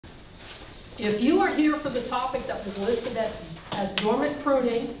If you are here for the topic that was listed as dormant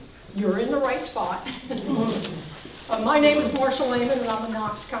pruning, you're in the right spot. My name is Marcia Lehman, and I'm a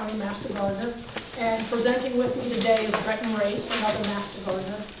Knox County Master Gardener. And presenting with me today is Bretton Race, another Master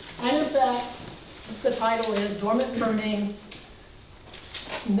Gardener. And in fact, the title is Dormant Pruning,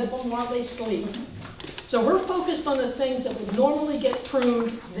 Snip 'em while they sleep. So we're focused on the things that would normally get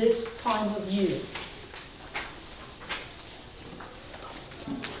pruned this time of year.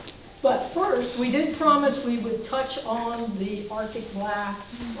 But first, we did promise we would touch on the Arctic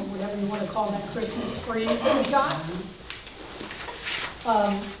blast, or whatever you want to call that Christmas freeze that we got.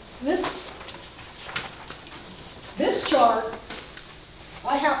 This chart,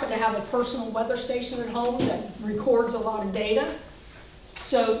 I happen to have a personal weather station at home that records a lot of data.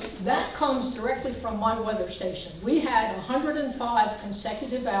 So that comes directly from my weather station. We had 105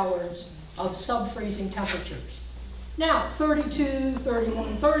 consecutive hours of sub-freezing temperatures. Now, 32,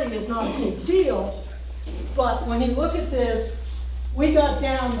 31, 30 is not a big deal, but when you look at this, we got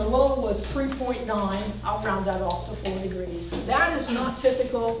down, the low was 3.9, I'll round that off to 4 degrees. That is not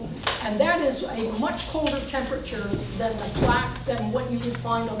typical, and that is a much colder temperature than what you would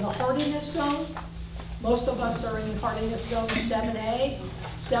find on the hardiness zone. Most of us are in hardiness zone 7A.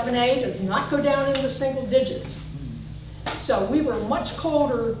 7A does not go down into single digits. So we were much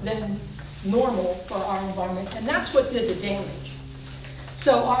colder than normal for our environment, and that's what did the damage.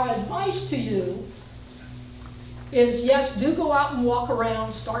 So our advice to you is, yes, do go out and walk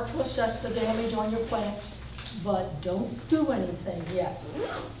around, start to assess the damage on your plants, but don't do anything yet.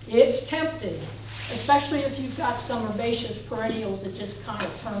 It's tempting, especially if you've got some herbaceous perennials that just kind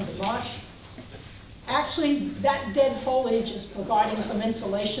of turn to mush. Actually, that dead foliage is providing some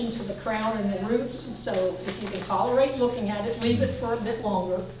insulation to the crown and the roots, so if you can tolerate looking at it, leave it for a bit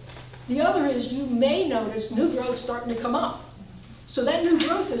longer. The other is you may notice new growth starting to come up. So that new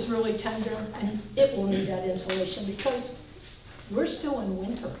growth is really tender, and it will need that insulation because we're still in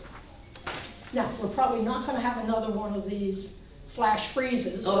winter. Now, we're probably not going to have another one of these flash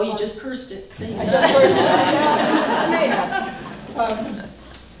freezes. Oh, you just cursed it. See? I just cursed it. I may have.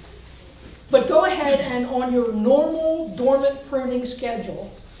 But go ahead and on your normal dormant pruning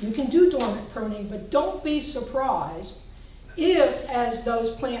schedule, you can do dormant pruning, but don't be surprised if, as those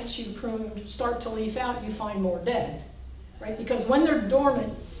plants you pruned start to leaf out, you find more dead, right? Because when they're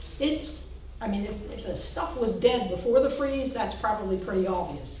dormant, if the stuff was dead before the freeze, that's probably pretty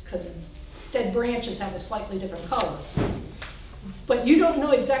obvious, because dead branches have a slightly different color. But you don't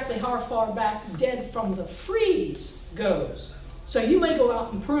know exactly how far back dead from the freeze goes. So you may go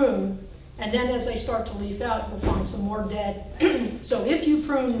out and prune, and then as they start to leaf out, you'll find some more dead. So if you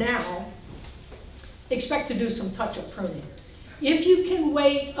prune now, expect to do some touch-up pruning. If you can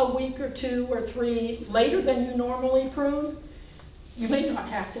wait a week or 2 or 3 later than you normally prune, you may not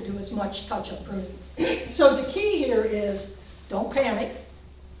have to do as much touch-up pruning. So the key here is don't panic,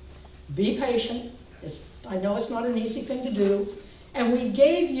 be patient. I know it's not an easy thing to do. And we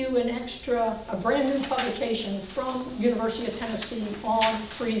gave you a brand new publication from University of Tennessee on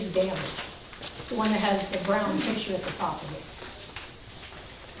freeze damage. It's the one that has the brown picture at the top of it.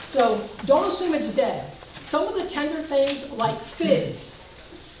 So don't assume it's dead. Some of the tender things, like figs,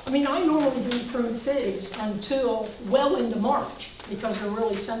 I normally do prune figs until well into March because they're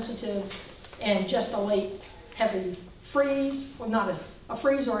really sensitive, and just a late heavy freeze, well, not a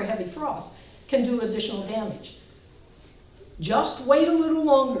freeze or a heavy frost, can do additional damage. Just wait a little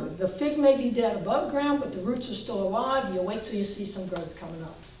longer. The fig may be dead above ground, but the roots are still alive. You wait till you see some growth coming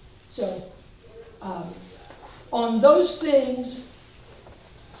up. So on those things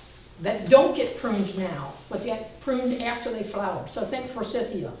that don't get pruned now, but get pruned after they flower. So think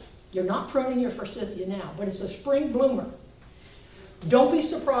forsythia. You're not pruning your forsythia now, but it's a spring bloomer. Don't be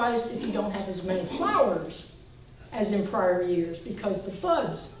surprised if you don't have as many flowers as in prior years, because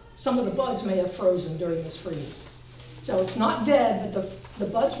some of the buds may have frozen during this freeze. So it's not dead, but the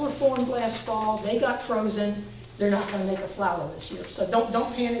buds were formed last fall, they got frozen, they're not going to make a flower this year. So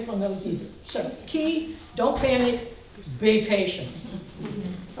don't panic on those either. So key, don't panic, be patient.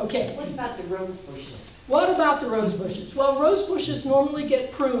 Okay. What about the rose bushes? What about the rose bushes? Well, rose bushes normally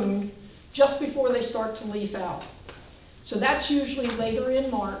get pruned just before they start to leaf out. So that's usually later in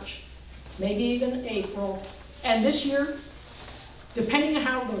March, maybe even April. And this year, depending on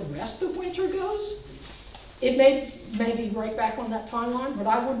how the rest of winter goes, it may be right back on that timeline, but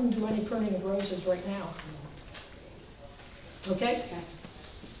I wouldn't do any pruning of roses right now. Okay?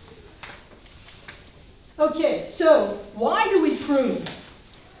 Okay, so why do we prune?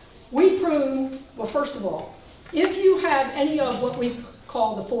 We prune, well, first of all, if you have any of what we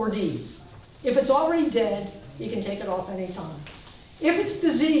call the 4 Ds, if it's already dead, you can take it off anytime. If it's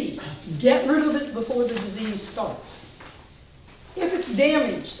diseased, get rid of it before the disease starts. If it's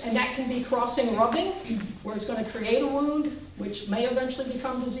damaged, and that can be crossing rubbing, where it's going to create a wound, which may eventually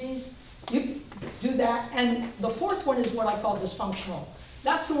become disease, you do that. And the fourth one is what I call dysfunctional.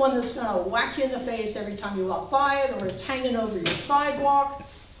 That's the one that's going to whack you in the face every time you walk by it, or it's hanging over your sidewalk,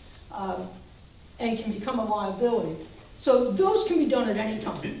 and can become a liability. So those can be done at any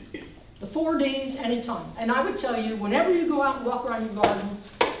time. The 4 Ds, anytime. And I would tell you, whenever you go out and walk around your garden,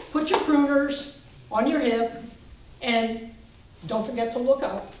 put your pruners on your hip, and don't forget to look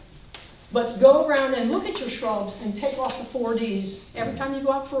up. But go around and look at your shrubs and take off the 4 Ds every time you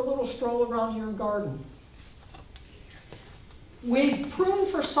go out for a little stroll around your garden. We prune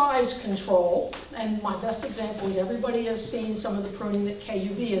for size control, and my best example is everybody has seen some of the pruning that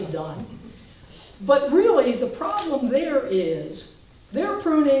KUV has done. But really, the problem there is they're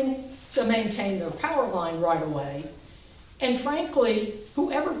pruning to maintain their power line right away. And frankly,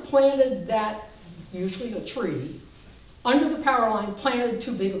 whoever planted that, usually a tree, under the power line planted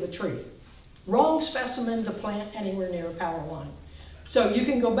too big of a tree. Wrong specimen to plant anywhere near a power line. So you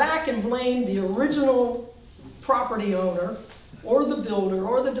can go back and blame the original property owner or the builder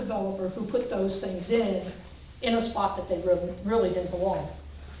or the developer who put those things in a spot that they really didn't belong.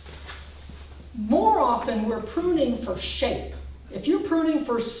 More often, we're pruning for shape. If you're pruning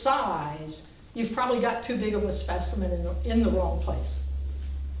for size, you've probably got too big of a specimen in the wrong place.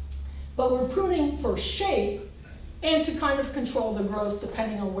 But we're pruning for shape and to kind of control the growth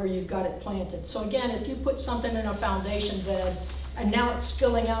depending on where you've got it planted. So again, if you put something in a foundation bed and now it's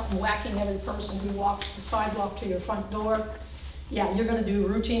spilling out and whacking every person who walks the sidewalk to your front door, yeah, you're going to do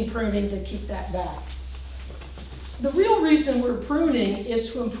routine pruning to keep that back. The real reason we're pruning is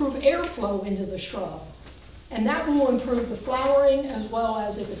to improve airflow into the shrub. And that will improve the flowering as well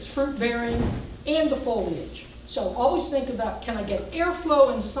as if it's fruit bearing and the foliage. So always think about, can I get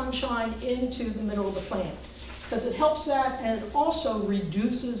airflow and sunshine into the middle of the plant? Because it helps that, and it also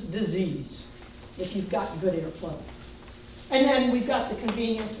reduces disease if you've got good airflow. And then we've got the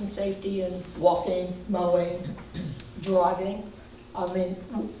convenience and safety in walking, mowing, driving. I mean,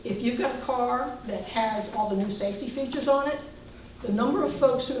 if you've got a car that has all the new safety features on it, the number of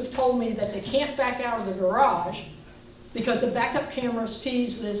folks who have told me that they can't back out of the garage because the backup camera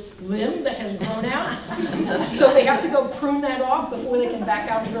sees this limb that has grown out, so they have to go prune that off before they can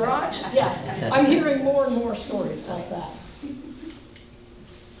back out of the garage. Yeah, I'm hearing more and more stories like that.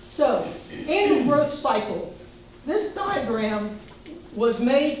 So, annual growth cycle. This diagram was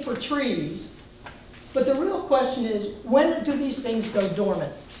made for trees, but the real question is, when do these things go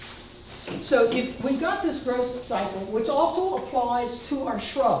dormant? So if we've got this growth cycle, which also applies to our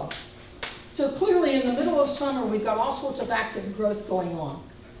shrubs. So clearly in the middle of summer, we've got all sorts of active growth going on.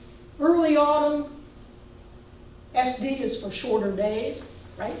 Early autumn, SD is for shorter days,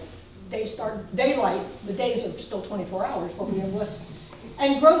 right? Days start daylight, the days are still 24 hours, but we have less.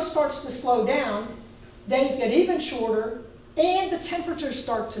 And growth starts to slow down, days get even shorter, and the temperatures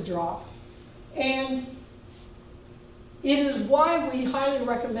start to drop. And it is why we highly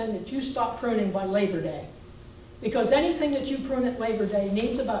recommend that you stop pruning by Labor Day. Because anything that you prune at Labor Day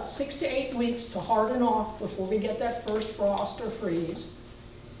needs about 6 to 8 weeks to harden off before we get that first frost or freeze.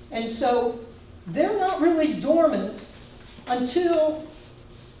 And so they're not really dormant until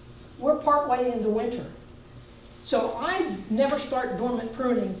we're partway into winter. So I never start dormant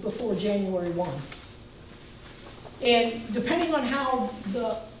pruning before January 1. And depending on how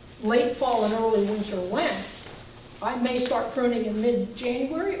the late fall and early winter went, I may start pruning in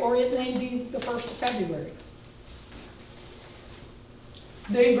mid-January, or it may be the 1st of February.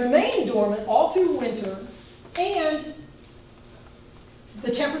 They remain dormant all through winter, and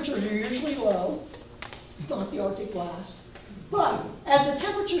the temperatures are usually low, not the Arctic blast. But as the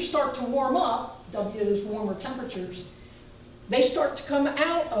temperatures start to warm up, W is warmer temperatures, they start to come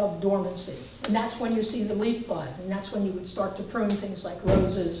out of dormancy. And that's when you see the leaf bud, and that's when you would start to prune things like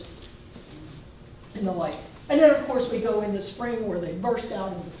roses and the like. And then, of course, we go into spring where they burst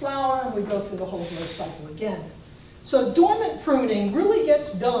out into flower, and we go through the whole growth cycle again. So dormant pruning really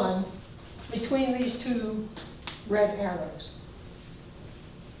gets done between these two red arrows.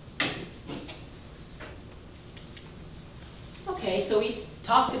 Okay, so we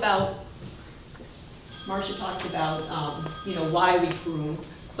talked about, Marcia talked about, why we prune.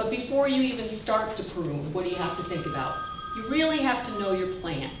 But before you even start to prune, what do you have to think about? You really have to know your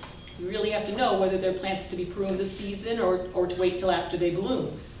plants. You really have to know whether they're plants to be pruned this season or to wait till after they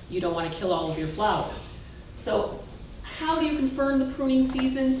bloom. You don't want to kill all of your flowers. So how do you confirm the pruning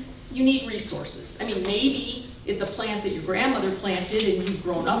season? you need resources. I mean, maybe it's a plant that your grandmother planted and you've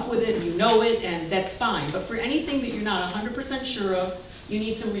grown up with it and you know it, and that's fine. But for anything that you're not 100% sure of, you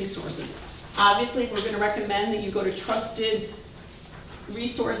need some resources. Obviously, we're going to recommend that you go to trusted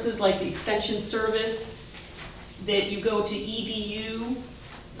resources like the Extension Service, that you go to EDU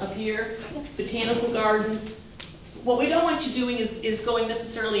up here, Botanical Gardens. What we don't want you doing is going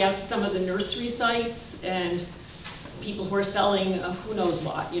necessarily out to some of the nursery sites and people who are selling who knows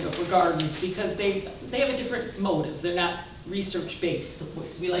what, you know, for gardens, because they have a different motive. They're not research-based.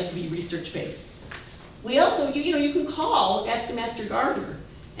 We like to be research-based. We also, you know, you can call Ask a Master Gardener,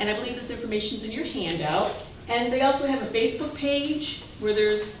 and I believe this information's in your handout. And they also have a Facebook page where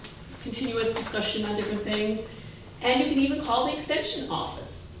there's continuous discussion on different things. And you can even call the extension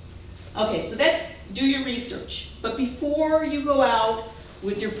office. Okay, so that's do your research. But before you go out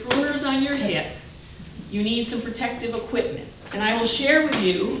with your pruners on your hip, you need some protective equipment. And I will share with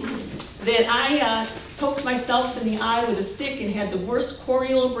you that I poked myself in the eye with a stick and had the worst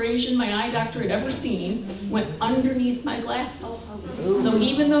corneal abrasion my eye doctor had ever seen, went underneath my glasses. So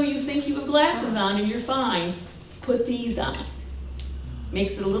even though you think you have glasses on and you're fine, put these on.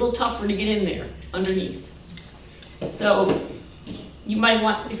 Makes it a little tougher to get in there, underneath. So you might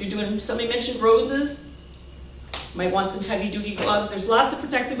want, if you're doing, somebody mentioned roses, you might want some heavy duty gloves. There's lots of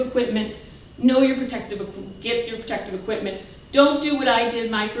protective equipment. Know your get your protective equipment. Don't do what I did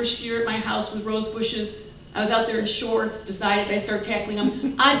my first year at my house with rose bushes. I was out there in shorts, decided I'd start tackling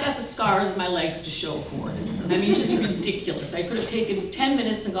them. I've got the scars on my legs to show for it. I mean, just ridiculous. I could have taken 10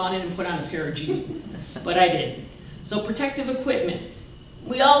 minutes and gone in and put on a pair of jeans, but I didn't. So protective equipment.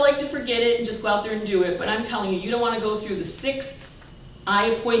 We all like to forget it and just go out there and do it, but I'm telling you, you don't want to go through the 6 eye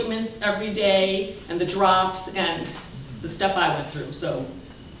appointments every day and the drops and the stuff I went through, so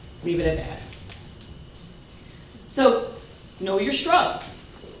leave it at that. So, know your shrubs.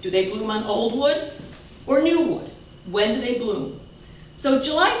 Do they bloom on old wood or new wood? When do they bloom? So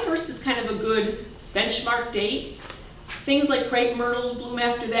July 1st is kind of a good benchmark date. Things like crepe myrtles bloom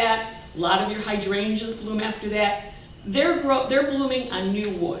after that. A lot of your hydrangeas bloom after that. They're blooming on new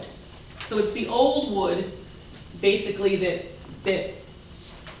wood. So it's the old wood, basically, that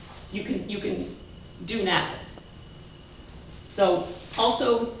you can do now. So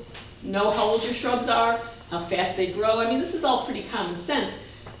also know how old your shrubs are, how fast they grow. I mean, this is all pretty common sense.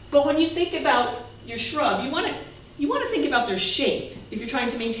 But when you think about your shrub, you want to think about their shape, if you're trying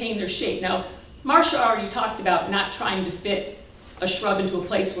to maintain their shape. Now, Marcia already talked about not trying to fit a shrub into a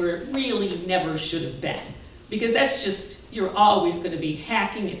place where it really never should have been. Because that's just, you're always going to be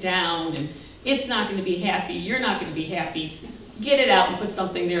hacking it down, and it's not going to be happy, you're not going to be happy. Get it out and put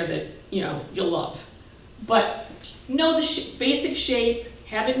something there that, you know, you'll love. But know the basic shape,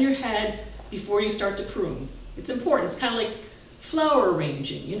 have it in your head before you start to prune. It's important. It's kind of like flower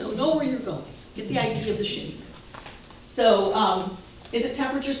arranging, you know where you're going. Get the idea of the shape. So, is it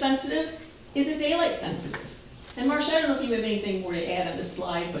temperature sensitive? Is it daylight sensitive? And Marcia, I don't know if you have anything more to add on this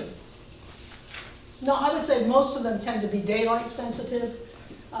slide, but. No, I would say most of them tend to be daylight sensitive,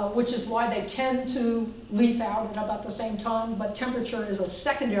 which is why they tend to leaf out at about the same time, but temperature is a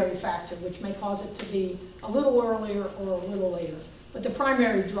secondary factor, which may cause it to be a little earlier or a little later. But the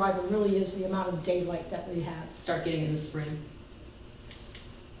primary driver really is the amount of daylight that we have. Start getting in the spring.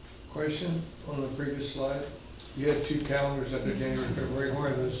 Question on the previous slide. You had 2 calendars under January, February. Why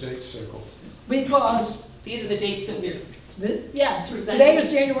are those dates circled? Because these are the dates that we're yeah, today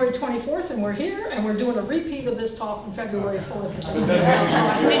is January 24th, and we're here, and we're doing a repeat of this talk on February 4th.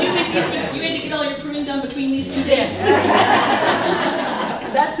 Did you think you had to get all your pruning done between these 2 dates?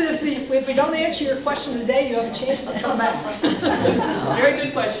 That's if we don't answer your question today, you have a chance to come back. Very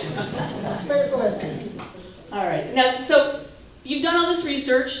good question. Fair question. All right. Now, so you've done all this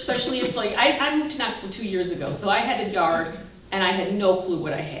research, especially if, like, I moved to Knoxville 2 years ago, so I had a yard, and I had no clue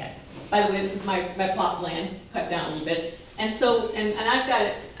what I had. By the way, this is my plot plan, cut down a little bit. And so, and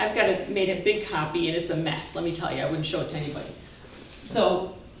I've got it made a big copy, and it's a mess, let me tell you. I wouldn't show it to anybody.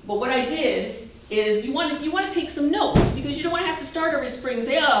 So, but what I did is you want to take some notes, because you don't want to have to start every spring and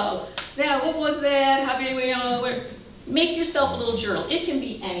say, oh, that, what was that? How big, make yourself a little journal. It can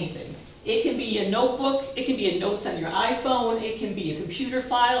be anything. It can be a notebook, it can be a notes on your iPhone, it can be a computer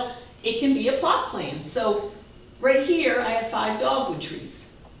file, it can be a plot plan. So right here, I have 5 dogwood trees.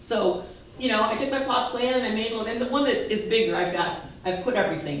 So, you know, I took my plot plan and I made a little, and the one that is bigger, I've put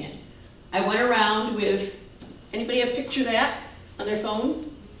everything in. I went around with, anybody have a picture of that on their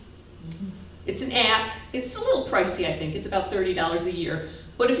phone? Mm-hmm. It's an app. It's a little pricey, I think. It's about $30 a year.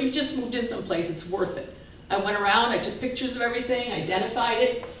 But if you've just moved in someplace, it's worth it. I went around, I took pictures of everything, identified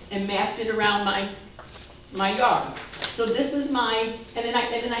it, and mapped it around my yard. So this is my, and then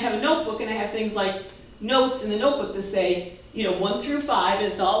I have a notebook, and I have things like notes in the notebook that say, 1 through 5,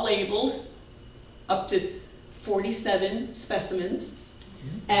 and it's all labeled, up to 47 specimens.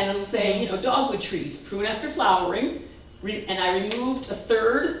 And it'll say, dogwood trees, prune after flowering, and I removed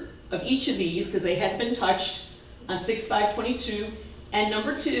 1/3 of each of these because they hadn't been touched on 6/5/22, and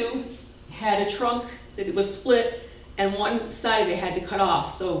number 2 had a trunk that it was split, and one side of it had to cut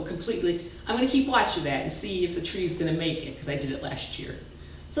off, so completely. I'm going to keep watch of that and see if the tree's going to make it, because I did it last year.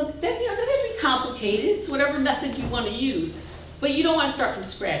 So that, it doesn't have to be complicated. It's whatever method you want to use. But you don't want to start from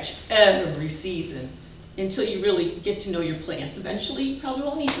scratch every season until you really get to know your plants. Eventually, you probably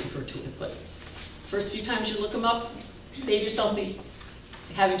won't need to refer to it, but first few times you look them up, save yourself the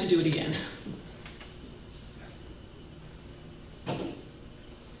having to do it again.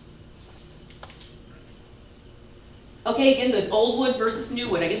 Okay, again, the old wood versus new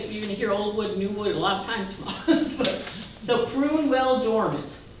wood. I guess you're going to hear old wood, new wood a lot of times from us. So prune well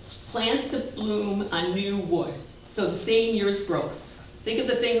dormant. Plants that bloom on new wood. So the same year's growth. Think of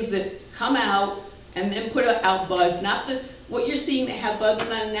the things that come out and then put out buds. Not what you're seeing that have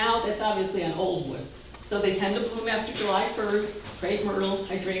buds on now, that's obviously on old wood. So they tend to bloom after July 1st, crepe myrtle,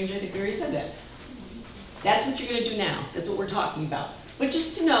 hydrangea, I think we already said that. That's what you're going to do now. That's what we're talking about. But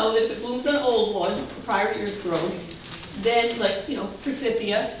just to know that if it blooms on old wood, prior year's growth, then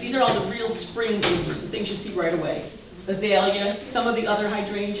forsythia, these are all the real spring bloomers, the things you see right away. Azalea, some of the other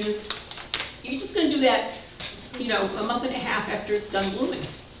hydrangeas. You're just going to do that, a month and a half after it's done blooming,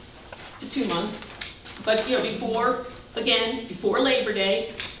 to 2 months. But before Labor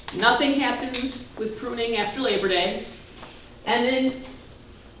Day, nothing happens with pruning after Labor Day. And then,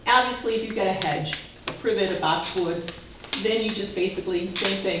 obviously, if you've got a hedge, a privet, a boxwood, then you just basically,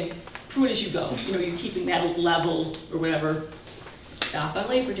 same thing, prune as you go. You're keeping that level or whatever. Stop on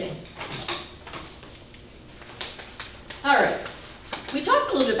Labor Day. All right. We talked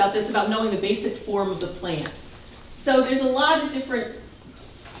a little bit about this, about knowing the basic form of the plant. So there's a lot of different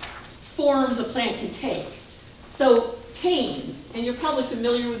forms a plant can take. So canes, and you're probably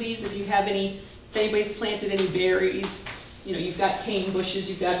familiar with these if you have if anybody's planted any berries. You've got cane bushes,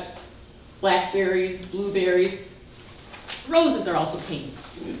 you've got blackberries, blueberries. Roses are also canes.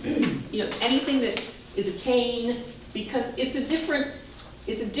 Anything that is a cane, because it's a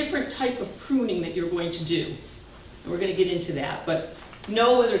different type of pruning that you're going to do. And we're going to get into that, but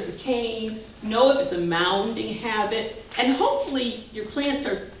know whether it's a cane, know if it's a mounding habit, and hopefully your plants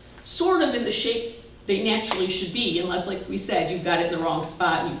are sort of in the shape they naturally should be, unless, like we said, you've got it in the wrong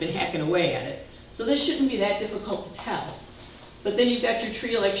spot and you've been hacking away at it. So this shouldn't be that difficult to tell. But then you've got your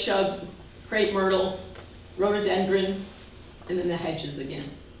tree like shrubs, crepe myrtle, rhododendron, and then the hedges again.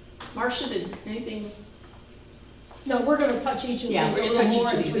 Marcia, did anything? No, we're going to touch each of these. Yeah, we're going to touch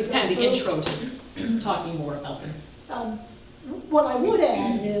each of these. It's kind of the through. intro to talking more about them. What I would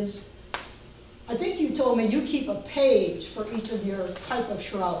add is, I think you told me you keep a page for each of your type of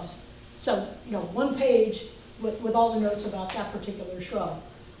shrubs. So, 1 page with all the notes about that particular shrub.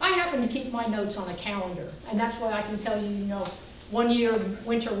 I happen to keep my notes on a calendar, and that's why I can tell you, one year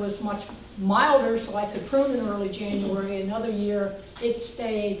winter was much milder, so I could prune in early January. Another year it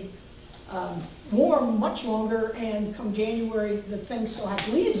stayed warm much longer, and come January the thing still had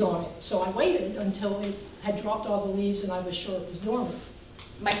leaves on it. So I waited until it had dropped all the leaves and I was sure it was dormant.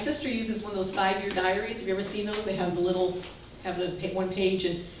 My sister uses one of those 5-year diaries. Have you ever seen those? They have the 1 page,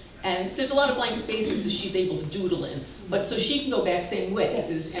 and there's a lot of blank spaces that she's able to doodle in. But so she can go back same way,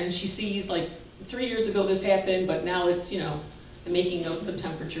 and she sees like 3 years ago this happened, but now it's, and making notes of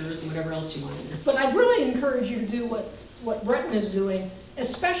temperatures and whatever else you want in there. But I'd really encourage you to do what Breton is doing,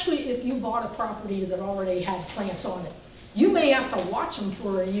 especially if you bought a property that already had plants on it. You may have to watch them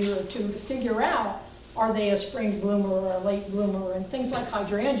for a year or two to figure out, are they a spring bloomer or a late bloomer, and things like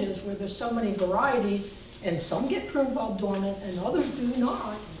hydrangeas where there's so many varieties, and some get pruned while dormant and others do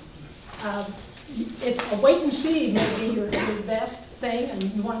not. It's a wait and see may be your best thing, and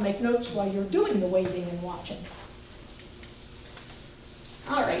you want to make notes while you're doing the waiting and watching.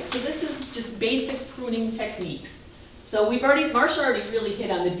 All right, so this is just basic pruning techniques. So Marcia already really hit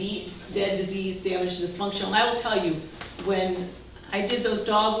on the dead, disease, damaged, and dysfunctional. And I will tell you, when I did those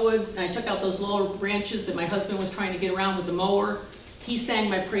dogwoods and I took out those lower branches that my husband was trying to get around with the mower, he sang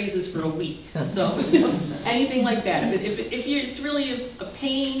my praises for a week. So anything like that. But if it's really a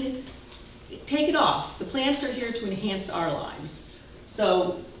pain, take it off. The plants are here to enhance our lives.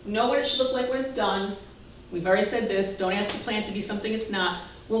 So know what it should look like when it's done. We've already said this, don't ask the plant to be something it's not.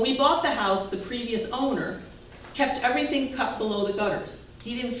 When we bought the house, the previous owner kept everything cut below the gutters.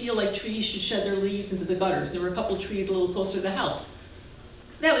 He didn't feel like trees should shed their leaves into the gutters. There were a couple of trees a little closer to the house.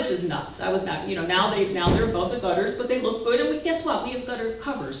 That was just nuts. I was not, now they're above the gutters, but they look good, and guess what? We have gutter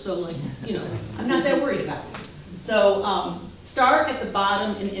covers, so like, I'm not that worried about it. So start at the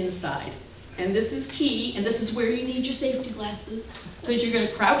bottom and inside. And this is key, and this is where you need your safety glasses, because you're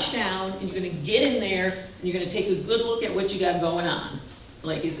gonna crouch down, and you're gonna get in there, and you're gonna take a good look at what you got going on.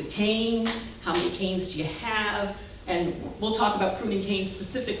 Like, is it canes? How many canes do you have? And we'll talk about pruning canes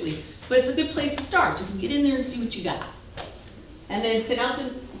specifically, but it's a good place to start. Just get in there and see what you got. And then thin out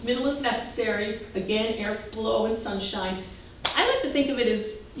the middle as necessary. Again, airflow and sunshine. I like to think of it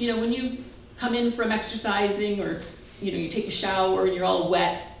as, when you come in from exercising or, you take a shower and you're all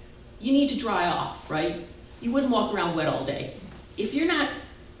wet, you need to dry off, right? You wouldn't walk around wet all day. If you're not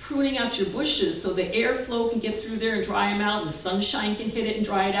pruning out your bushes so the airflow can get through there and dry them out and the sunshine can hit it and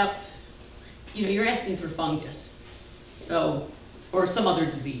dry it out, you're asking for fungus. So, or some other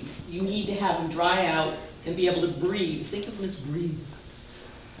disease. You need to have them dry out and be able to breathe. Think of them as breathe.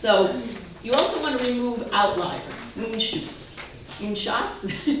 So, you also want to remove outliers, moon shoots. Moonshots?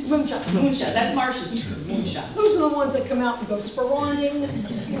 Moonshots. Moonshots, that's Marcia's term, moonshots. Those are the ones that come out and go sporting,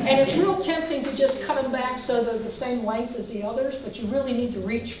 and it's real tempting to just cut them back so they're the same length as the others, but you really need to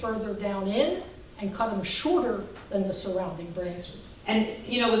reach further down in and cut them shorter than the surrounding branches. And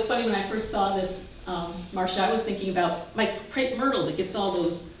it was funny when I first saw this, Marcia, I was thinking about like crepe myrtle that gets all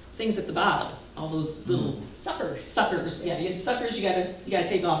those things at the bottom, all those little Suckers. suckers. Yeah, suckers you gotta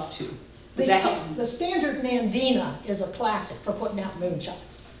take off too. That helps. The standard Nandina is a classic for putting out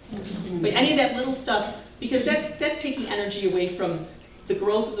moonshots. But any of that little stuff, because that's taking energy away from the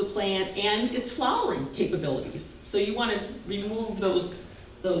growth of the plant and its flowering capabilities. So you want to remove those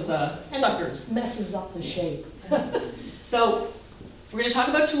suckers. It messes up the shape. So we're going to talk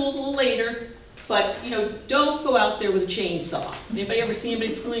about tools a little later, but don't go out there with a chainsaw. Anybody ever see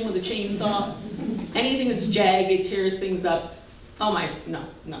anybody pruning with a chainsaw? Anything that's jagged tears things up. Oh my, no,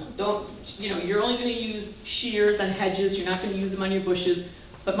 don't, you're only going to use shears on hedges, you're not going to use them on your bushes,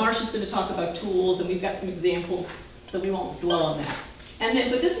 but Marcia's going to talk about tools, and we've got some examples, so we won't dwell on that. And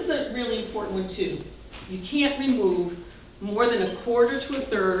then, but this is a really important one too. You can't remove more than 1/4 to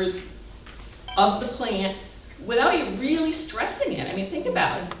 1/3 of the plant without you really stressing it. I mean, think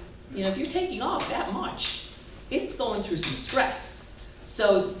about it. If you're taking off that much, it's going through some stress.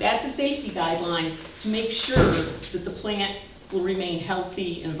 So that's a safety guideline to make sure that the plant will remain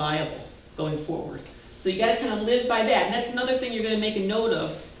healthy and viable going forward. So you gotta kind of live by that. And that's another thing you're gonna make a note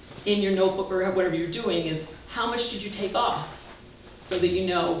of in your notebook or whatever you're doing is how much did you take off? So that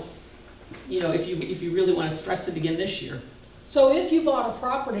if you really wanna stress it again this year. So if you bought a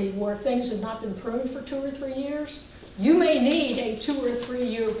property where things had not been pruned for 2 or 3 years, you may need a 2 or 3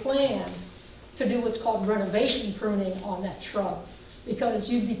 year plan to do what's called renovation pruning on that shrub. Because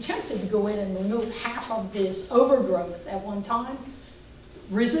you'd be tempted to go in and remove half of this overgrowth at one time,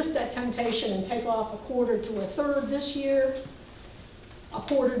 resist that temptation and take off 1/4 to 1/3 this year,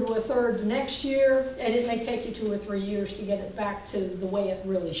 1/4 to 1/3 next year, and it may take you 2 or 3 years to get it back to the way it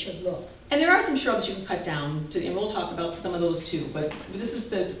really should look. And there are some shrubs you can cut down, and we'll talk about some of those too, but this is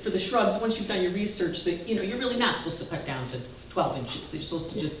for the shrubs, once you've done your research, that you're really not supposed to cut down to 12 inches. You're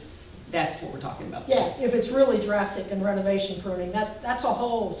supposed to just, that's what we're talking about. Yeah, if it's really drastic in renovation pruning, that's a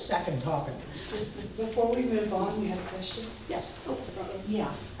whole second topic. Before we move on, you have a question? Yes. Oh,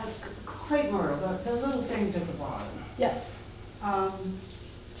 Yeah, crepe myrtle, the little things at the bottom. yes.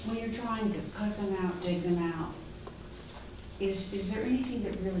 When you're trying to cut them out, dig them out, is there anything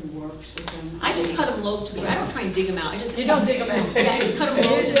that really works with them? I just cut them low to the ground. I don't try and dig them out. You don't dig them out. Yeah, I just cut them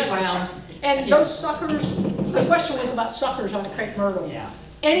low to the ground. And Yes. those suckers, the question was about suckers on a crepe myrtle. Yeah.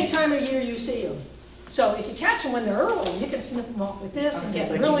 Any time of year you see them. So if you catch them when they're early, you can snip them off with this and Okay, get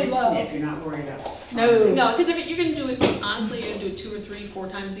but really you just low. snip, you're not worried about. No. No, because you're going to do it, honestly, you're going to do it 2 or 3, 4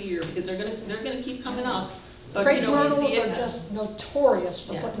 times a year because they're going to keep coming up. But Crepe when you myrtles see are it, just notorious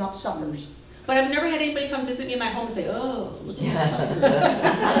for Yeah. putting up suckers. but I've never had anybody come visit me in my home and say, "Oh, look at those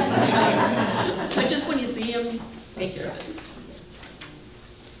suckers." But just when you see them, take care of it.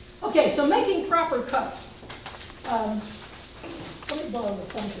 Okay, so making proper cuts. Let me borrow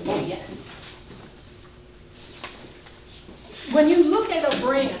the pencil. Oh, yes. When you look at a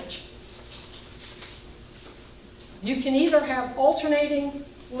branch, you can either have alternating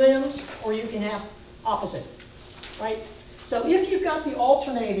limbs or you can have opposite, right? So if you've got the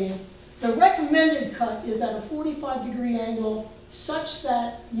alternating, the recommended cut is at a 45-degree angle such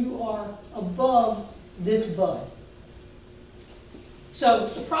that you are above this bud. So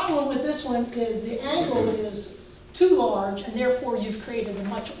the problem with this one is the angle is too large, and therefore you've created a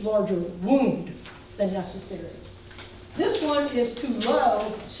much larger wound than necessary. This one is too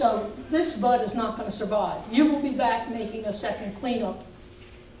low, so this bud is not going to survive. You will be back making a second cleanup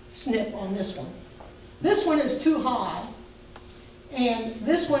snip on this one. This one is too high, and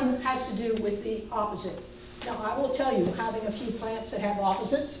this one has to do with the opposite. Now, I will tell you, having a few plants that have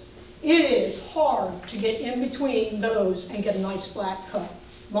opposites, it is hard to get in between those and get a nice flat cut.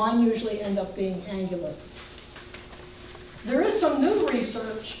 Mine usually end up being angular. There is some new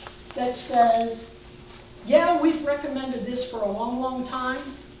research that says, yeah, we've recommended this for a long, long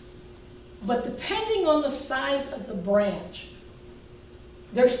time, but depending on the size of the branch,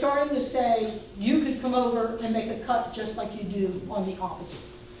 they're starting to say you could come over and make a cut just like you do on the opposite.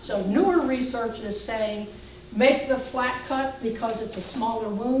 So newer research is saying make the flat cut because it's a smaller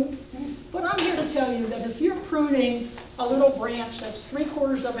wound. But I'm here to tell you that if you're pruning a little branch that's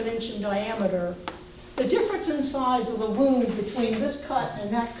 3/4 of an inch in diameter, the difference in size of the wound between this cut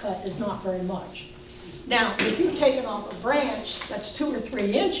and that cut is not very much. Now, if you've taken off a branch that's 2 or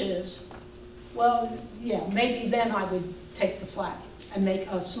 3 inches, well, yeah, maybe then I would take the flat and make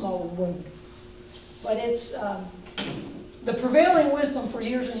a smaller wound. But it's, the prevailing wisdom for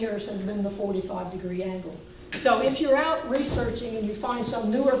years and years has been the 45-degree angle. So if you're out researching and you find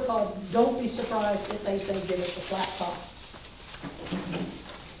some newer pub, don't be surprised if they say give it the flat top.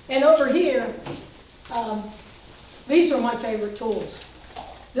 And over here, these are my favorite tools.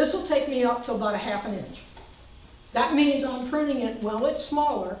 This will take me up to about 1/2 inch. That means I'm pruning it, well, it's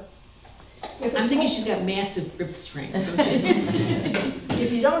smaller. I'm thinking she's got massive grip strength.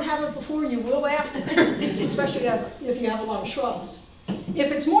 If you don't have it before, you will after, especially if you have a lot of shrubs.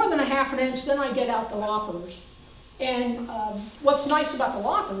 If it's more than 1/2 inch, then I get out the loppers. And what's nice about the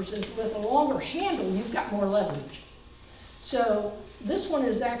loppers is with a longer handle, you've got more leverage. So this one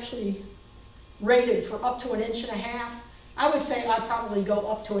is actually rated for up to 1.5 inches. I would say I'd probably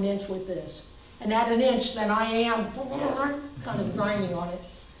go up to 1 inch with this. And at 1 inch, then I am kind of grinding on it.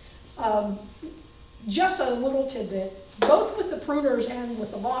 Just a little tidbit, both with the pruners and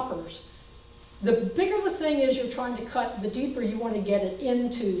with the loppers, the bigger the thing is you're trying to cut, the deeper you want to get it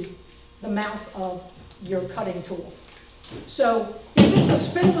into the mouth of your cutting tool. So if it's a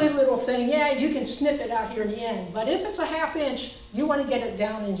spindly little thing, yeah, you can snip it out here in the end. But if it's 1/2 inch, you want to get it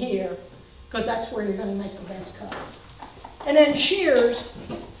down in here because that's where you're going to make the best cut. And then shears,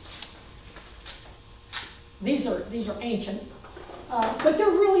 these are ancient. But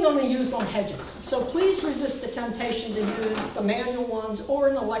they're really only used on hedges. So please resist the temptation to use the manual ones or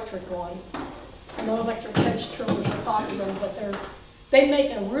an electric one. I know electric hedge trimmers are popular, but they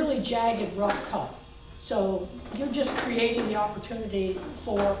make a really jagged, rough cut. So you're just creating the opportunity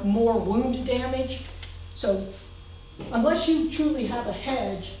for more wound damage. So unless you truly have a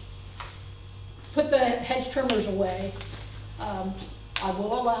hedge, put the hedge trimmers away. I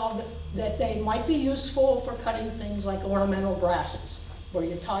will allow that they might be useful for cutting things like ornamental grasses, where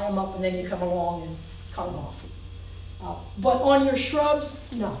you tie them up and then you come along and cut them off. But on your shrubs,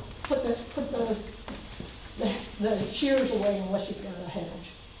 no. Put the shears away unless you've got a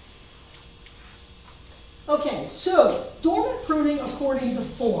hedge. Okay, so dormant pruning according to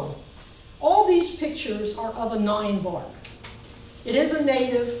form. All these pictures are of a 9 bark. It is a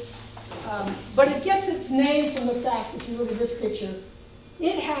native, but it gets its name from the fact, if you look at this picture,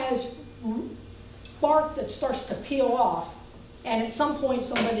 it has bark that starts to peel off, and at some point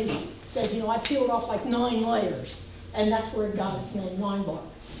somebody said, you know, I peeled off like 9 layers, and that's where it got its name, 9 bark.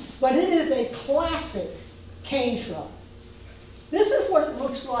 But it is a classic cane shrub. This is what it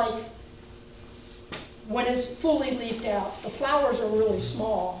looks like when it's fully leafed out. The flowers are really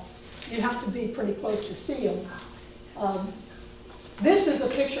small. You have to be pretty close to see them. This is a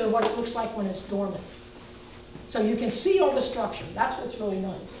picture of what it looks like when it's dormant. So you can see all the structure. That's what's really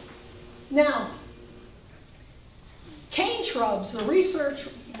nice. Now, cane shrubs, the research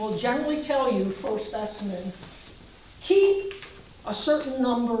will generally tell you for a specimen, keep a certain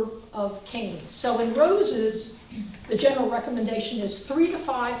number of canes. So in roses, the general recommendation is 3 to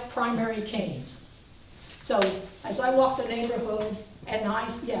 5 primary canes. So as I walk the neighborhood at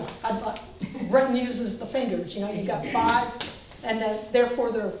night, Breton uses the fingers. You know, you got 5, and then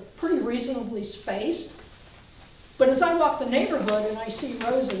therefore they're pretty reasonably spaced. But as I walk the neighborhood and I see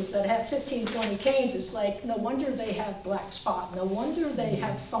roses that have 15, 20 canes, it's like, no wonder they have black spot. No wonder they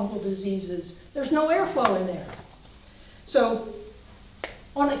have fungal diseases. There's no airflow in there. So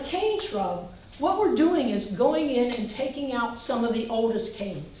on a cane shrub, what we're doing is going in and taking out some of the oldest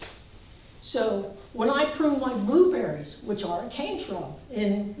canes. So when I prune my blueberries, which are a cane shrub,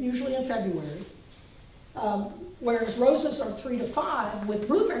 usually in February, whereas roses are 3 to 5, with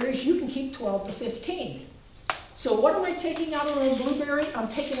blueberries you can keep 12 to 15. So what am I taking out on a blueberry? I'm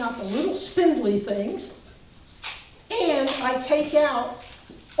taking out the little spindly things, and I take out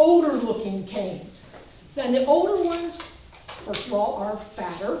older looking canes. Then the older ones, first of all, are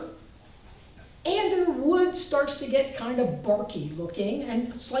fatter, and their wood starts to get kind of barky looking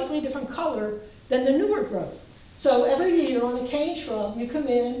and slightly different color than the newer growth. So every year on a cane shrub, you come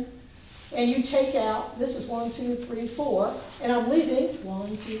in and you take out, this is 1, 2, 3, 4, and I'm leaving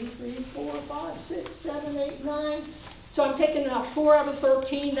 1, 2, 3, 4, 5, 6, 7, 8, 9. So I'm taking out 4 out of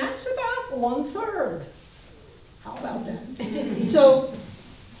 13. That's about 1/3. How about that? So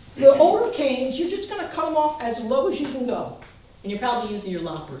the older canes, you're just going to cut them off as low as you can go. And you're probably using your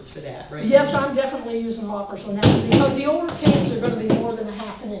loppers for that, right? Yes, I'm definitely using loppers on that because the older canes are going to be more than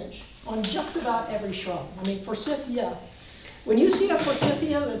 1/2 inch on just about every shrub. I mean, forsythia, when you see a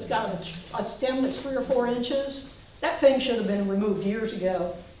forsythia that's got a stem that's 3 or 4 inches, that thing should have been removed years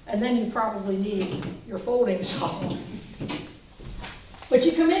ago, and then you probably need your folding saw. But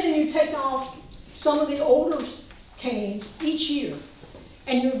you come in and you take off some of the older canes each year,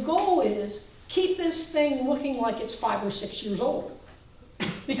 and your goal is keep this thing looking like it's 5 or 6 years old.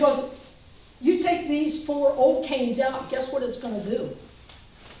 Because you take these 4 old canes out, guess what it's going to do?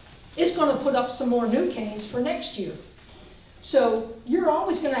 It's going to put up some more new canes for next year. So you're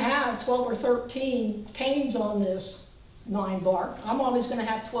always going to have 12 or 13 canes on this 9 bark. I'm always going to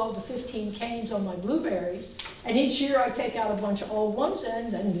have 12 to 15 canes on my blueberries. And each year I take out a bunch of old ones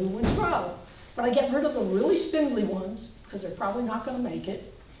and then new ones grow. But I get rid of the really spindly ones because they're probably not going to make it.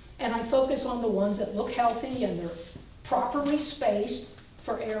 And I focus on the ones that look healthy and they're properly spaced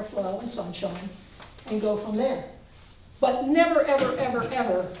for airflow and sunshine and go from there. But never, ever, ever,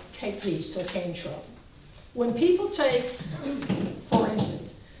 ever take these to a cane shrub. When people take, for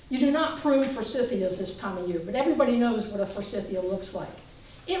instance, you do not prune forsythias this time of year, but everybody knows what a forsythia looks like.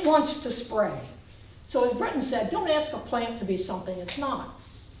 It wants to spray. So as Breton said, don't ask a plant to be something it's not.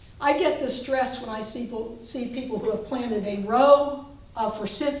 I get distressed when I see people who have planted a row of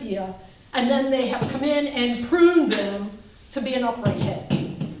forsythia and then they have come in and pruned them to be an upright hedge.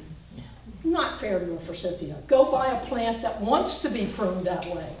 Not fair to a forsythia. Go buy a plant that wants to be pruned that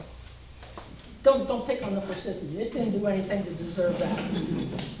way. Don't pick on the forsythia. It didn't do anything to deserve that.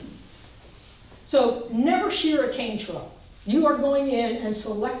 So never shear a cane shrub. You are going in and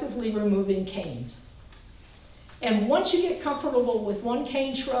selectively removing canes. And once you get comfortable with one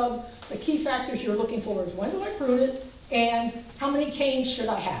cane shrub, the key factors you're looking for is when do I prune it and how many canes should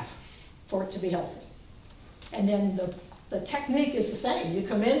I have for it to be healthy. And then the technique is the same. You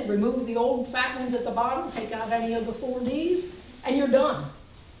come in, remove the old fat ones at the bottom, take out any of the 4Ds, and you're done.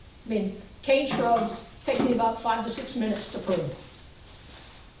 I mean, cane shrubs take me about 5 to 6 minutes to prune.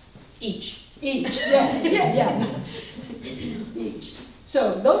 Each. Yeah. Each.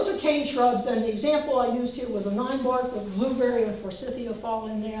 So those are cane shrubs, and the example I used here was a 9 bark with blueberry and forsythia fall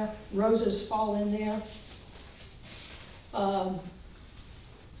in there, roses fall in there.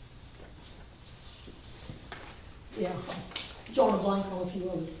 Drawing a blank on a few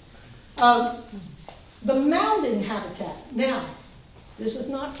others. The mounding habitat. Now, this is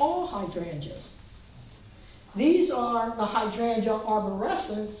not all hydrangeas. These are the hydrangea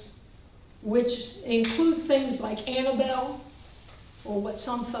arborescens, which include things like Annabelle, or what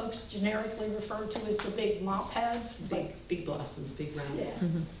some folks generically refer to as the big mop heads. Big blossoms, big round. Yeah.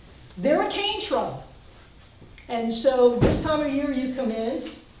 They're a cane shrub. And so this time of year you come in,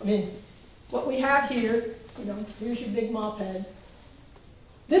 I mean, what we have here, here's your big mop head.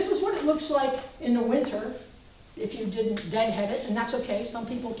 This is what it looks like in the winter if you didn't deadhead it, and that's okay. Some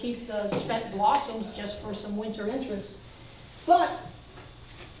people keep the spent blossoms just for some winter interest. But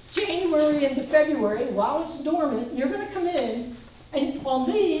January into February, while it's dormant, you're going to come in, and on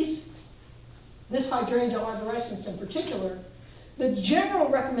this hydrangea arborescens in particular, the general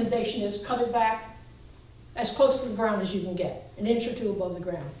recommendation is cut it back as close to the ground as you can get, 1 inch or 2 above the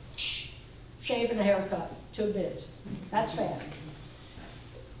ground. Shave and a haircut, 2 bids. That's fast.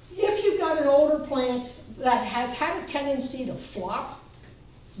 If you've got an older plant that has had a tendency to flop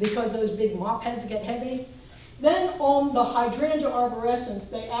because those big mop heads get heavy, then on the hydrangea arborescens,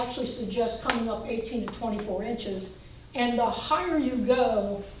 they actually suggest coming up 18 to 24 inches. And the higher you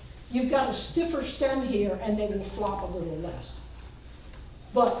go, you've got a stiffer stem here, and they will flop a little less.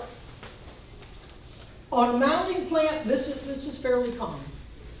 But on a mounding plant, this is fairly common.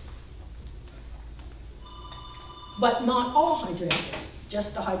 But not all hydrangeas,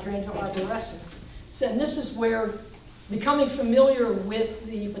 just the hydrangea arborescens. So, and this is where becoming familiar with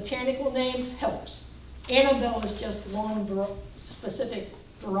the botanical names helps. Annabelle is just one specific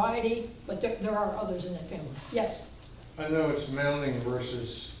variety, but there are others in that family. Yes? I know it's mounding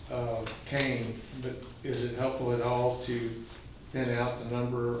versus cane, but is it helpful at all to thin out the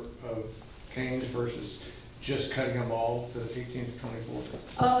number of canes versus just cutting them all to 18 to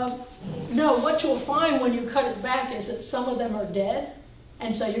 24? No, what you'll find when you cut it back is that some of them are dead,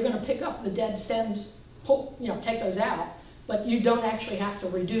 and so you're going to pick up the dead stems, pull, take those out, but you don't actually have to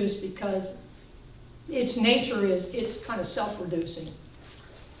reduce because its nature is it's kind of self-reducing.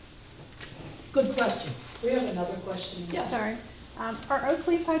 Good question. We have another question. Yes. Sorry. Are oak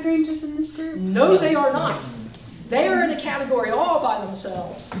leaf hydrangeas in this group? No, they are not. They are in a category all by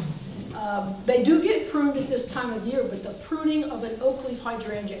themselves. They do get pruned at this time of year, but the pruning of an oak leaf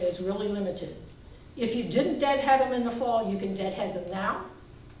hydrangea is really limited. If you didn't deadhead them in the fall, you can deadhead them now.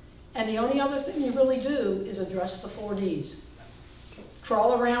 And the only other thing you really do is address the 4Ds.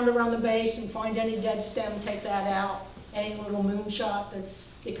 Crawl around the base and find any dead stem, take that out. Any little moonshot that's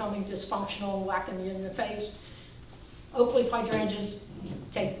becoming dysfunctional and whacking you in the face. Oak leaf hydrangeas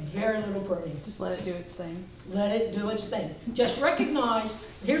take very little pruning. Just let it do its thing. Let it do its thing. Just recognize,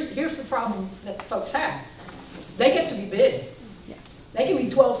 here's the problem that folks have. They get to be big. Yeah. They can be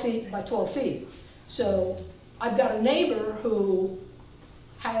 12 feet by 12 feet. So I've got a neighbor who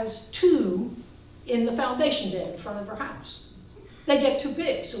has 2 in the foundation bed in front of her house. They get too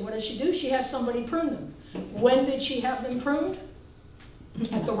big, so what does she do? She has somebody prune them. When did she have them pruned?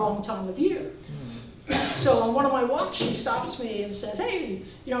 At the wrong time of year. So on one of my walks, she stops me and says, hey,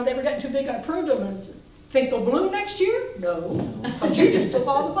 they were getting too big, I pruned them, and think they'll bloom next year? No, because you just took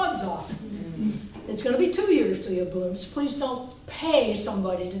all the bugs off. It's going to be 2 years till you bloom, so please don't pay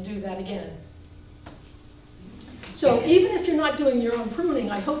somebody to do that again. So even if you're not doing your own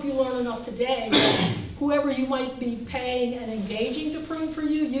pruning, I hope you learn enough today that whoever you might be paying and engaging to prune for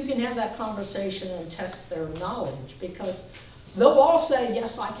you, you can have that conversation and test their knowledge, because they'll all say,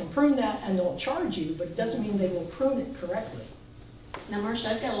 yes, I can prune that, and they'll charge you, but it doesn't mean they will prune it correctly. Now, Marcia,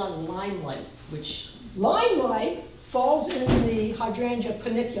 I've got a lot of limelight, which... Limelight falls in the hydrangea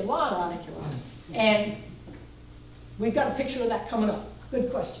paniculata, and we've got a picture of that coming up.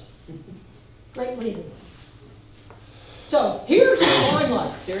 Good question. Great leading. So here's the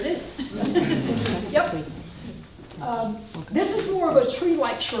limelight. There it is. Yep. This is more of a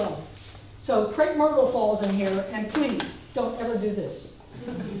tree-like shrub. So crepe myrtle falls in here, and please don't ever do this.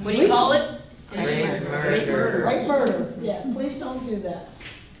 What do you call it? Great murder. Great murder. Yeah, please don't do that.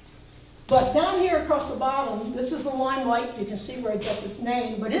 But down here across the bottom, this is the limelight. You can see where it gets its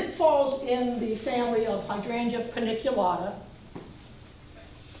name, but it falls in the family of hydrangea paniculata.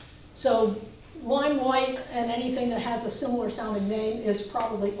 So limelight and anything that has a similar sounding name is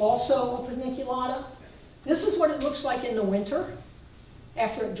probably also a paniculata. This is what it looks like in the winter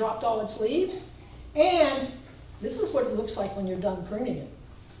after it dropped all its leaves. And this is what it looks like when you're done pruning it.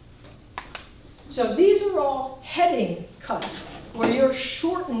 So these are all heading cuts where you're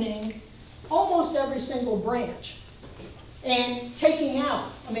shortening almost every single branch and taking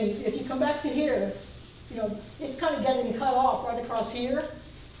out. I mean, if you come back to here, it's kind of getting cut off right across here.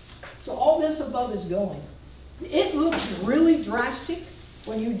 So all this above is going. It looks really drastic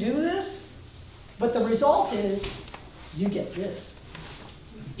when you do this, but the result is you get this.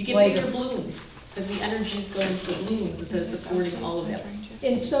 You get bigger blooms, because the energy is going to the blooms instead of supporting all of it.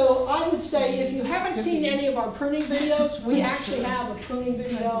 And so I would say, if you haven't seen any of our pruning videos, we actually have a pruning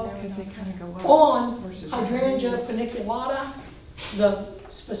video on hydrangea paniculata. The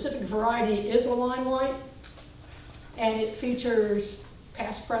specific variety is a limelight, and it features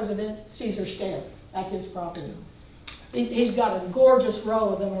past President Cedar Bluff at his property. He's got a gorgeous row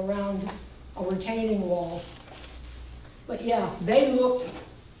of them around a retaining wall. But yeah, they looked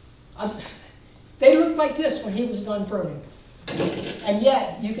like this when he was done pruning. And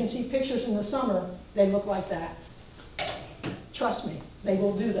yet, you can see pictures in the summer, they look like that. Trust me, they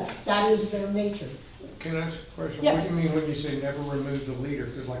will do that. That is their nature. Can I ask a question? Yes. What do you mean when you say never remove the leader?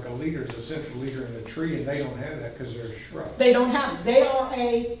 Because like a leader is a central leader in the tree, and they don't have that because they're a shrub. They don't have it. They are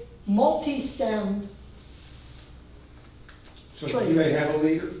a multi-stemmed So tree. do they have a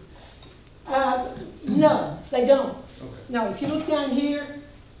leader? No, they don't. Okay. No, if you look down here,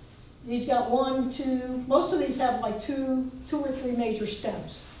 he's got 1, 2, most of these have like two or three major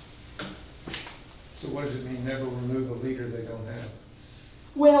stems. So what does it mean, never remove a leader they don't have?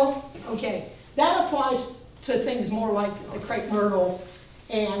 Well, okay, that applies to things more like the crepe myrtle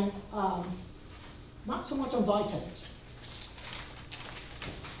and not so much on vitex.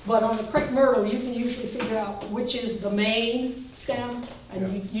 But on the crepe myrtle, you can usually figure out which is the main stem,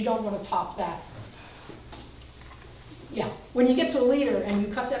 and you don't want to top that. Yeah, when you get to a leader and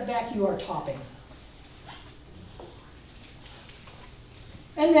you cut that back, you are topping.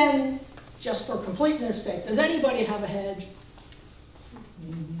 And then, just for completeness sake, does anybody have a hedge?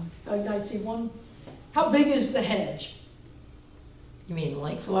 I see one. How big is the hedge? You mean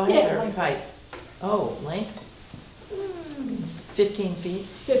lengthwise Yeah, or like- height? Oh, length? 15 feet?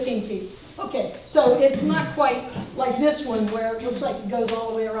 15 feet. Okay, so it's not quite like this one where it looks like it goes all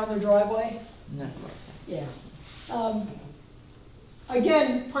the way around the driveway. No. Yeah.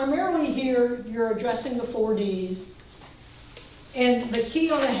 Again, primarily here, you're addressing the 4Ds. And the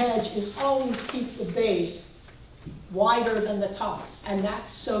key on a hedge is always keep the base wider than the top. And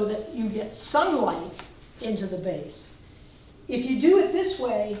that's so that you get sunlight into the base. If you do it this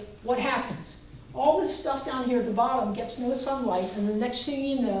way, what happens? All this stuff down here at the bottom gets no sunlight, and the next thing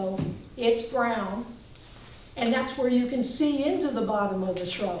you know, it's brown. And that's where you can see into the bottom of the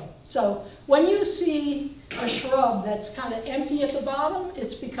shrub. So when you see a shrub that's kind of empty at the bottom,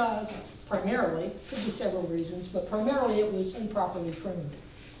 it's because primarily, could be several reasons, but primarily it was improperly pruned.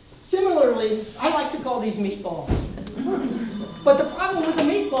 Similarly, I like to call these meatballs. But the problem with the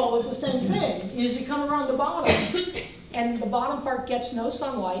meatball is the same thing, is you come around the bottom, and the bottom part gets no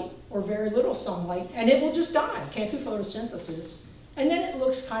sunlight, or very little sunlight, and it will just die. It can't do photosynthesis. And then it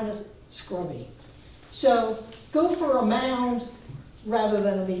looks kind of scrubby. So go for a mound rather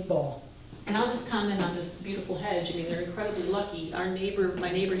than a meatball. And I'll just comment on this beautiful hedge. I mean, they're incredibly lucky. My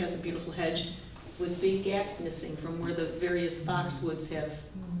neighbor has a beautiful hedge with big gaps missing from where the various boxwoods have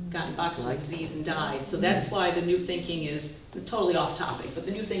gotten boxwood disease and died. So that's why the new thinking is, totally off topic, but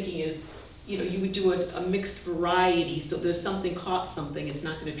the new thinking is, you know, you would do a mixed variety, so if something caught something, it's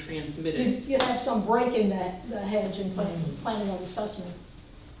not going to transmit it. You'd have some break in the hedge and planting on the specimen.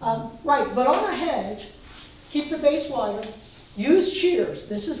 Right, but on a hedge, keep the base wider, use shears.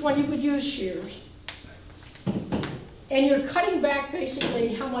 This is when you would use shears. And you're cutting back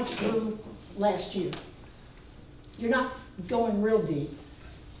basically how much grew last year. You're not going real deep.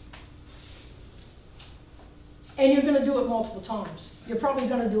 And you're going to do it multiple times. You're probably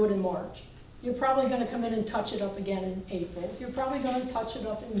going to do it in March. You're probably going to come in and touch it up again in April. You're probably going to touch it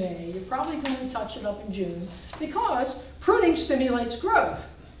up in May. You're probably going to touch it up in June, because pruning stimulates growth.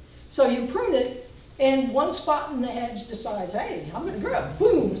 So you prune it, and one spot in the hedge decides, hey, I'm going to grow.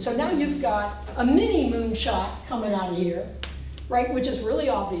 Boom! So now you've got a mini moonshot coming out of here, right, which is really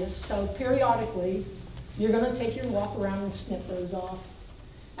obvious. So periodically, you're going to take your walk around and snip those off.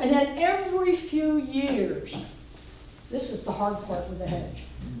 And then every few years, this is the hard part with the hedge,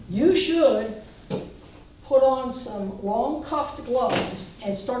 you should put on some long cuffed gloves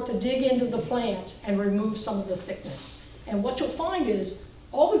and start to dig into the plant and remove some of the thickness. And what you'll find is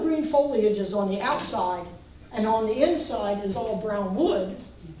all the green foliage is on the outside, and on the inside is all brown wood,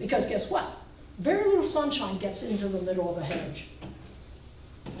 because guess what? Very little sunshine gets into the middle of the hedge.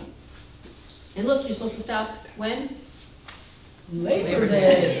 And look, you're supposed to stop when? Labor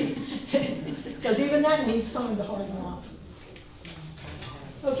Day. Because even that needs time to harden off.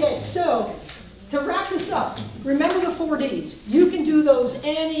 Okay, so to wrap this up, remember the 4Ds. You can do those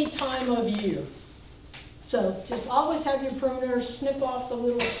any time of year. So just always have your pruners, snip off the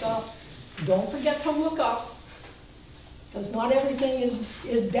little stuff. Don't forget to look up, because not everything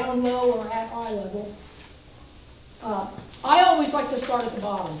is down low or at eye level. I always like to start at the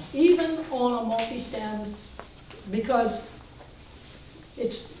bottom, even on a multi-stem, because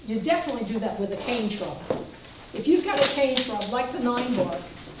you definitely do that with a cane shrub. If you've got a cane shrub, like the 9-bark,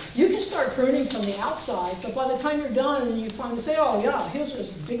 you can start pruning from the outside, but by the time you're done and you finally say, oh yeah, here's this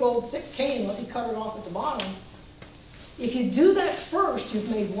big old thick cane, let me cut it off at the bottom. If you do that first, you've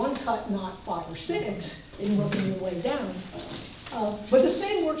made one cut, not 5 or 6, in working your way down. But the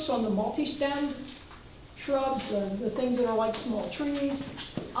same works on the multi-stem shrubs, the things that are like small trees.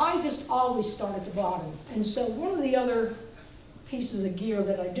 I just always start at the bottom. And so one of the other pieces of gear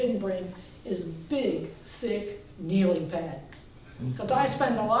that I didn't bring is a big, thick kneeling pad. Because I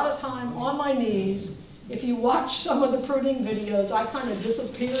spend a lot of time on my knees. If you watch some of the pruning videos, I kind of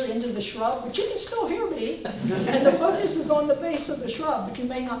disappear into the shrub, but you can still hear me. And the focus is on the base of the shrub, but you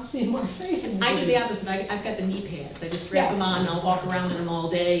may not see my face in the I do video. the opposite. I've got the knee pads. I just strap them on, and I'll walk around in them all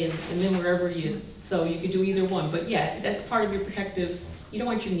day, and then wherever so you could do either one. But yeah, that's part of your protective. You don't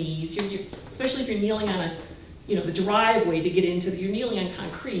want your knees, especially if you're kneeling on the driveway to get into, you're kneeling on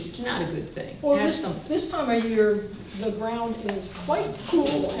concrete, not a good thing. Well, this time of year, the ground is quite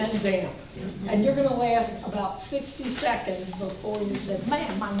cool and damp. And you're going to last about 60 seconds before you say,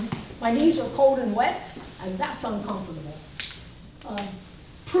 man, my knees are cold and wet, and that's uncomfortable.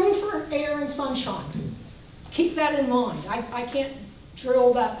 Prune for air and sunshine. Keep that in mind. I can't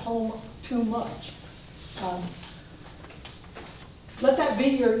drill that home too much. Let that be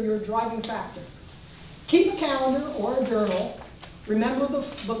your driving factor. Keep a calendar or a journal. Remember the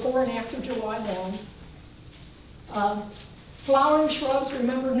before and after July 1. Flowering shrubs,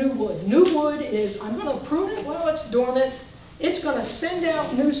 remember new wood. New wood is, I'm going to prune it while it's dormant. It's gonna send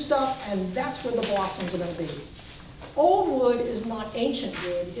out new stuff, and that's where the blossoms are gonna be. Old wood is not ancient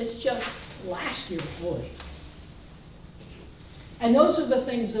wood, it's just last year's wood. And those are the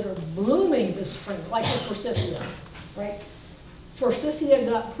things that are blooming this spring, like the forsythia, right? Forsythia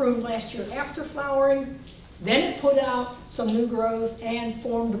got pruned last year after flowering, then it put out some new growth and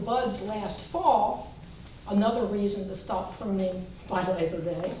formed buds last fall, another reason to stop pruning by Labor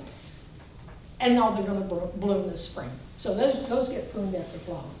Day. And now they're gonna bloom this spring. So those get pruned after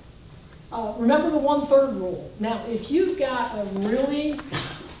flowering. Remember the 1/3 rule. Now, if you've got a really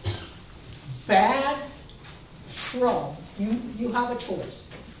bad shrub, you have a choice.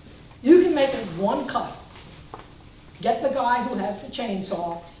 You can make it one cut. Get the guy who has the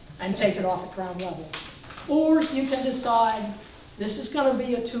chainsaw and take it off at ground level. Or you can decide this is going to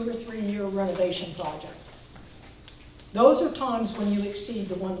be a 2 or 3 year renovation project. Those are times when you exceed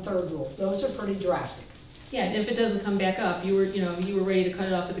the 1/3 rule. Those are pretty drastic. Yeah, and if it doesn't come back up, you were ready to cut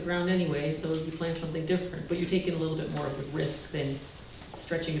it off at the ground anyway, so you plant something different, but you're taking a little bit more of a risk than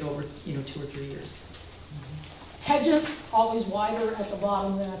stretching it over, 2 or 3 years. Hedges, always wider at the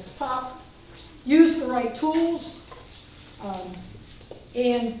bottom than at the top. Use the right tools,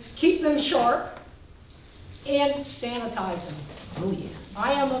 and keep them sharp, and sanitize them. Oh, yeah.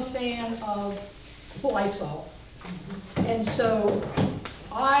 I am a fan of Lysol, and so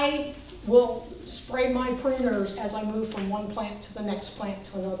I will spray my pruners as I move from one plant to the next plant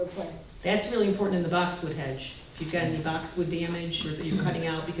to another plant. That's really important in the boxwood hedge. If you've got any boxwood damage or that you're cutting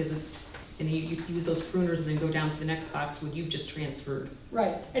out because and you use those pruners and then go down to the next boxwood, you've just transferred.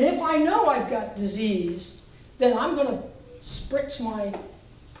 Right, and if I know I've got disease, then I'm gonna spritz my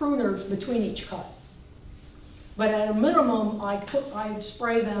pruners between each cut. But at a minimum, I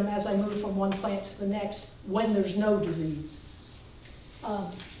spray them as I move from one plant to the next when there's no disease.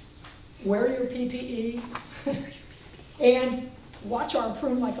 Wear your PPE and watch our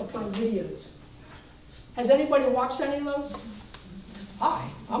Prune Like a Pro videos. Has anybody watched any of those? Hi,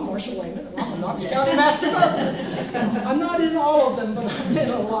 I'm Marcia Lehman, and I'm a Knox County Master Gardener. I'm not in all of them, but I'm in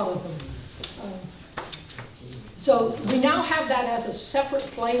a lot of them. So we now have that as a separate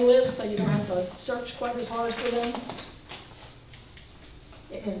playlist, so you don't have to search quite as hard for them.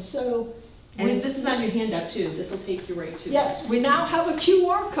 And so... And this is on your handout too. This will take you right to it. Yes, we now have a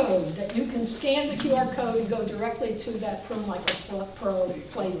QR code that you can scan the QR code and go directly to that Prune Like a Pro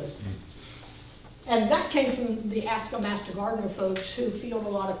playlist. And that came from the Ask a Master Gardener folks who field a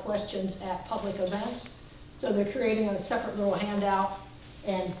lot of questions at public events. So they're creating a separate little handout,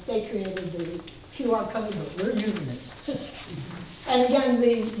 and they created the QR code, but we're using it. And again,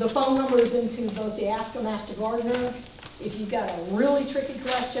 the phone number is into both the Ask a Master Gardener. If you've got a really tricky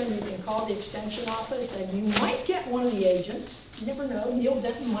question, you can call the extension office, and you might get one of the agents. You never know, Neil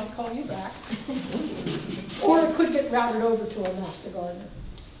Denton might call you back. Or it could get routed over to a Master Gardener.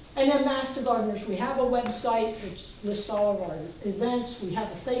 And then Master Gardeners, we have a website which lists all of our events. We have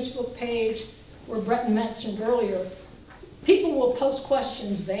a Facebook page where Breton mentioned earlier. People will post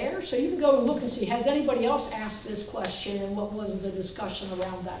questions there, so you can go and look and see, has anybody else asked this question and what was the discussion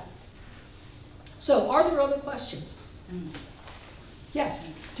around that? So are there other questions? Yes?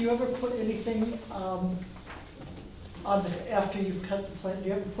 Do you ever put anything on after you've cut the plant, do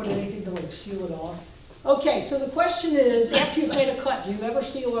you ever put anything to like seal it off? Okay, so the question is, after you've made a cut, do you ever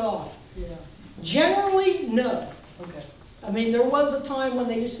seal it off? Yeah. Generally, no. Okay. I mean, there was a time when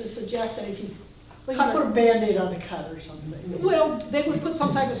they used to suggest that if you Like cut you put a Band-Aid on a cut or something. well, they would put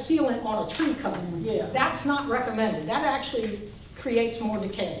some type of sealant on a tree cut. Yeah. That's not recommended. That actually creates more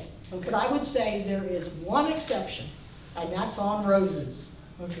decay. Okay. But I would say there is one exception, and that's on roses.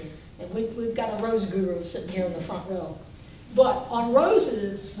 Okay. And we've got a rose guru sitting here in the front row. But on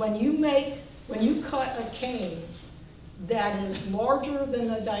roses, when you cut a cane that is larger than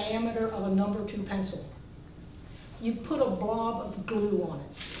the diameter of a number 2 pencil, you put a blob of glue on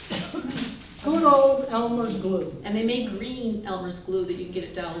it. Good old Elmer's glue. And they make green Elmer's glue that you can get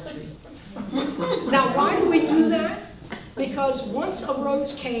at Dollar Tree. Now, why do we do that? Because once a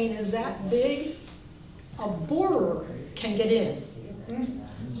rose cane is that big, a borer can get in.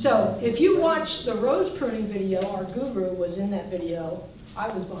 So if you watch the rose pruning video, our guru was in that video. I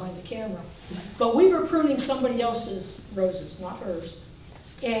was behind the camera. But we were pruning somebody else's roses, not hers.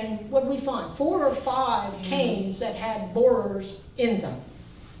 And what did we find? 4 or 5 canes that had borers in them.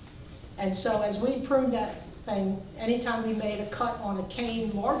 And so as we pruned that thing, anytime we made a cut on a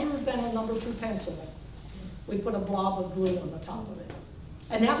cane larger than a number 2 pencil, we put a blob of glue on the top of it.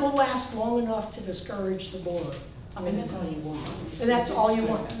 And that will last long enough to discourage the borer. I mean, That's all you want. and that's all you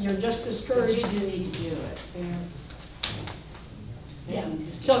want. You're just But discouraged. you do need to do it. Yeah.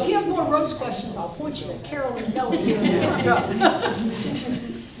 So if you have more Rose questions, I'll point you at Carol and Bella here in the front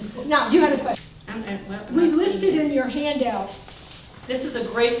row. Now, you had a question. We listed in your handout This is a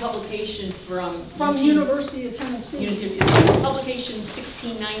great publication from from UT. University of Tennessee. It's publication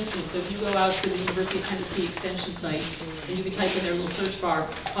 1619, so if you go out to the University of Tennessee Extension site, and you can type in their little search bar,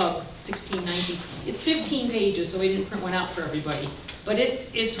 pub 1619. It's 15 pages, so we didn't print one out for everybody. But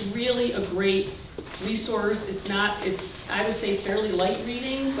it's really a great resource. It's, I would say, fairly light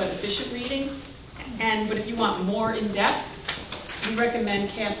reading, but efficient reading. But if you want more in-depth, we recommend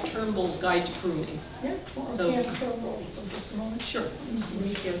Cass Turnbull's Guide to Pruning. Yeah, or So- Cass Turnbull for just a moment. Sure. Let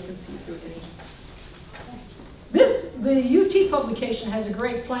me see, I was going to see if there was any. The UT publication has a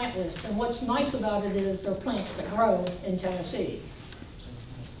great plant list, and what's nice about it is they're plants that grow in Tennessee.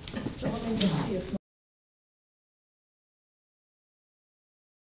 So let me just see if